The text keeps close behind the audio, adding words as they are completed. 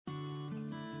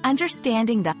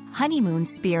Understanding the honeymoon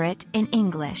spirit in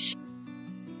English.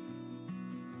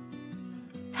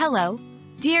 Hello,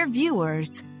 dear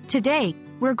viewers. Today,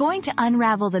 we're going to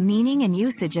unravel the meaning and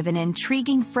usage of an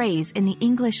intriguing phrase in the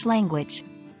English language,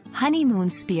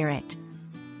 honeymoon spirit.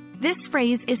 This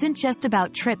phrase isn't just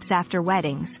about trips after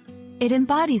weddings. It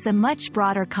embodies a much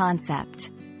broader concept.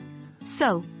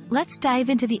 So, let's dive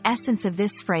into the essence of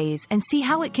this phrase and see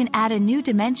how it can add a new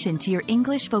dimension to your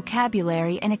English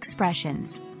vocabulary and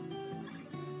expressions.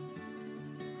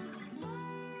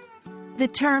 The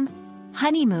term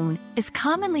honeymoon is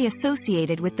commonly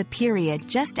associated with the period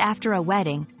just after a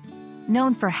wedding,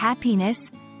 known for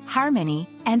happiness, harmony,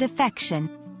 and affection.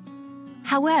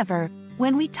 However,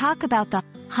 when we talk about the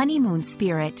honeymoon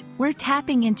spirit, we're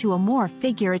tapping into a more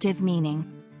figurative meaning.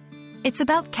 It's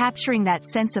about capturing that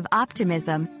sense of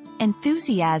optimism,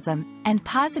 enthusiasm, and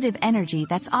positive energy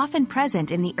that's often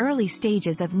present in the early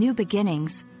stages of new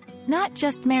beginnings, not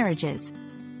just marriages.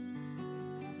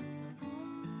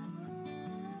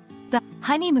 The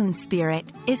honeymoon spirit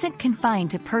isn't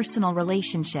confined to personal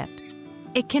relationships.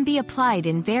 It can be applied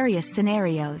in various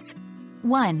scenarios.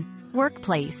 1.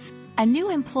 Workplace. A new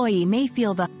employee may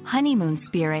feel the honeymoon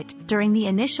spirit during the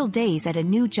initial days at a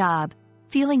new job,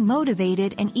 feeling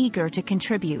motivated and eager to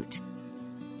contribute.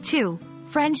 2.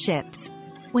 Friendships.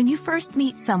 When you first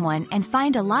meet someone and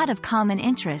find a lot of common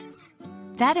interests,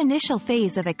 that initial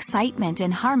phase of excitement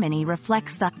and harmony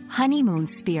reflects the honeymoon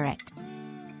spirit.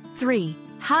 3.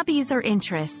 Hobbies or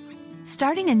interests.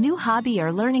 Starting a new hobby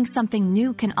or learning something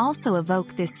new can also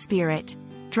evoke this spirit,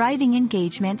 driving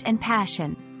engagement and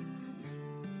passion.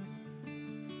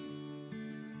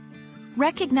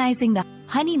 Recognizing the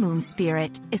honeymoon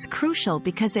spirit is crucial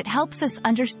because it helps us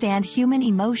understand human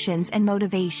emotions and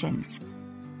motivations.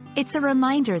 It's a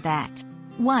reminder that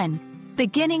 1.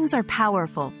 Beginnings are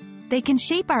powerful. They can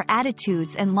shape our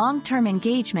attitudes and long-term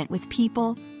engagement with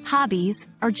people, hobbies,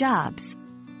 or jobs.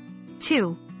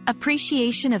 2.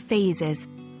 Appreciation of phases.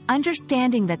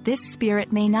 Understanding that this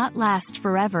spirit may not last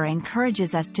forever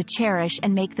encourages us to cherish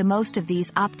and make the most of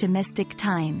these optimistic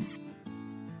times.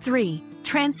 3.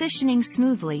 Transitioning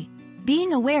smoothly.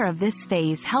 Being aware of this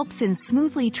phase helps in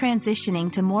smoothly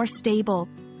transitioning to more stable,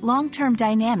 long-term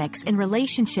dynamics in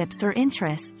relationships or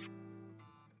interests.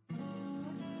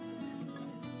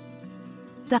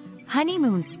 The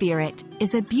honeymoon spirit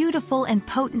is a beautiful and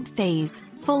potent phase,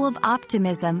 full of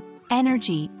optimism,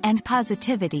 energy, and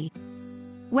positivity.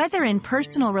 Whether in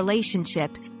personal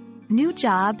relationships, new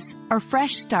jobs, or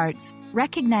fresh starts,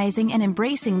 recognizing and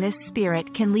embracing this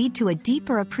spirit can lead to a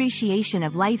deeper appreciation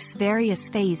of life's various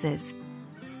phases.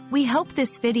 We hope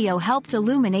this video helped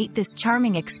illuminate this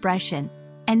charming expression,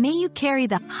 and may you carry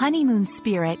the honeymoon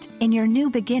spirit in your new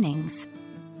beginnings.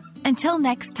 Until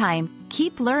next time,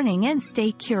 keep learning and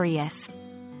stay curious.